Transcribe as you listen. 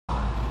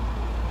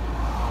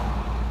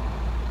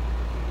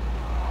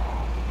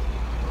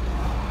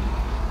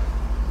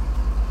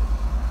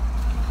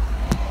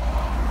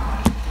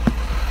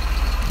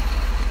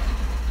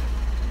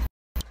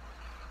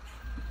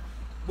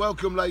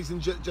Welcome, ladies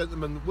and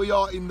gentlemen. We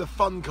are in the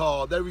fun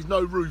car. There is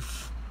no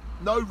roof.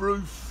 No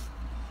roof.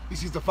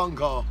 This is the fun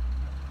car.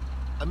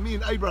 And me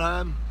and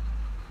Abraham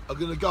are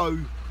going to go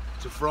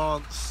to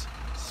France,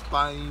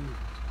 Spain,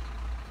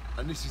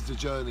 and this is the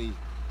journey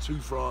to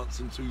France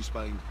and to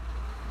Spain.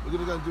 We're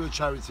going to go and do a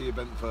charity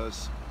event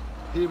first,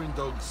 hearing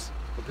dogs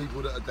for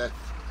people that are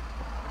deaf.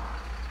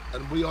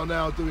 And we are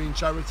now doing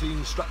charity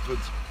in Stratford,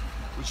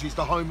 which is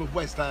the home of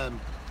West Ham.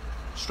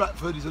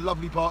 Stratford is a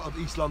lovely part of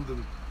East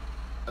London.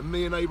 And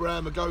me and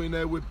Abraham are going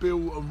there with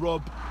Bill and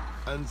Rob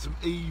and some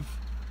Eve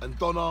and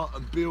Donna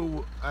and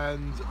Bill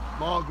and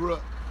Margaret.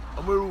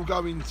 And we're all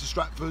going to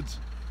Stratford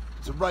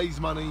to raise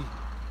money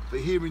for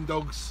hearing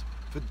dogs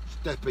for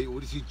deaf people.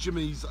 This is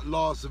Jimmy's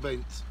last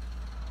event.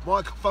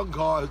 My fun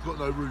car has got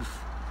no roof.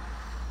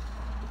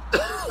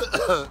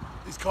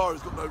 This car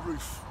has got no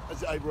roof.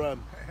 That's it,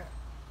 Abraham.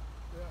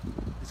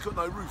 It's got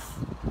no roof.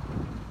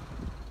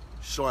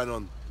 Shine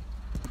on.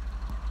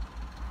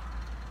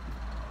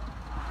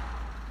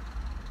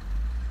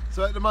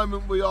 So at the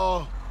moment we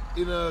are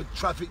in a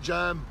traffic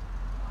jam,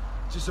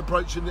 just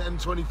approaching the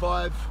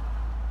M25,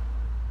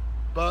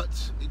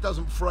 but it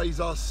doesn't phase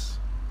us.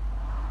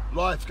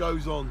 Life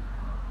goes on,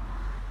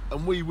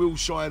 and we will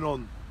shine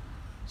on.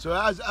 So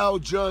as our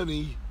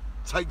journey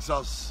takes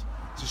us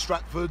to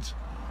Stratford,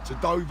 to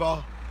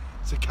Dover,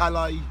 to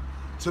Calais,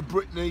 to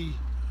Brittany,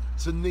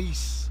 to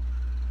Nice,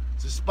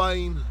 to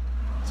Spain,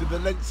 to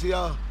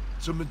Valencia,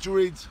 to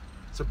Madrid,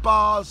 to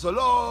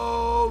Barcelona,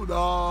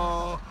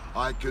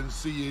 I can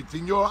see it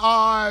in your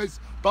eyes,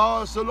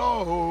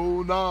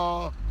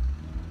 Barcelona.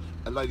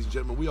 And ladies and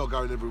gentlemen, we are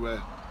going everywhere.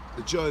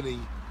 The journey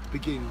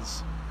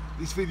begins.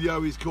 This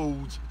video is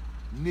called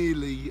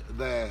Nearly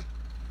There,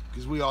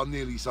 because we are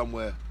nearly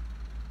somewhere.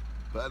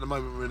 But at the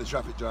moment we're in a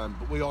traffic jam,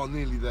 but we are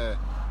nearly there.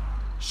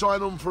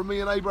 Shine on from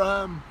me and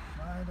Abraham.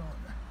 Shine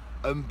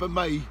on. But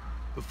may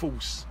the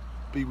force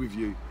be with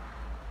you.